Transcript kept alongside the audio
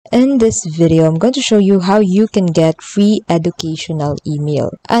In this video, I'm going to show you how you can get free educational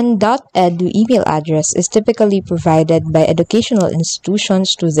email. An .edu email address is typically provided by educational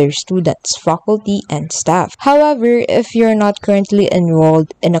institutions to their students, faculty, and staff. However, if you're not currently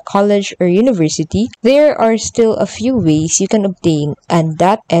enrolled in a college or university, there are still a few ways you can obtain an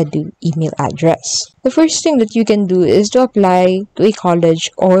 .edu email address. The first thing that you can do is to apply to a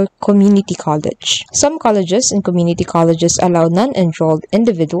college or community college. Some colleges and community colleges allow non-enrolled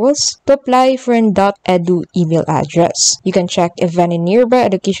individuals to apply for an .edu email address. You can check if any nearby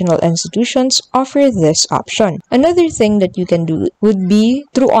educational institutions offer this option. Another thing that you can do would be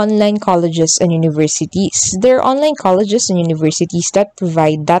through online colleges and universities. There are online colleges and universities that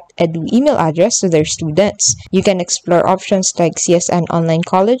provide .edu email address to their students. You can explore options like CSN Online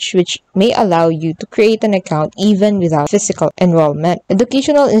College, which may allow you to create an account even without physical enrollment.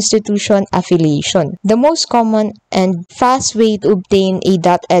 Educational institution affiliation. The most common and fast way to obtain a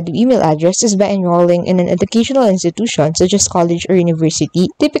 .edu email address is by enrolling in an educational institution such as college or university.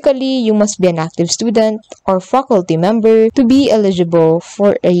 Typically, you must be an active student or faculty member to be eligible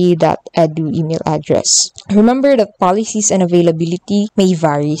for a .edu email address. Remember that policies and availability may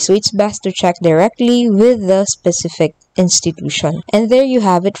vary, so it's best to check directly with the specific institution. And there you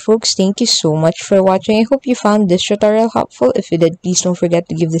have it, folks. Thank you so much for watching. I hope you found this tutorial helpful. If you did, please don't forget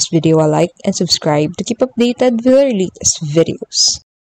to give this video a like and subscribe to keep updated with our latest videos.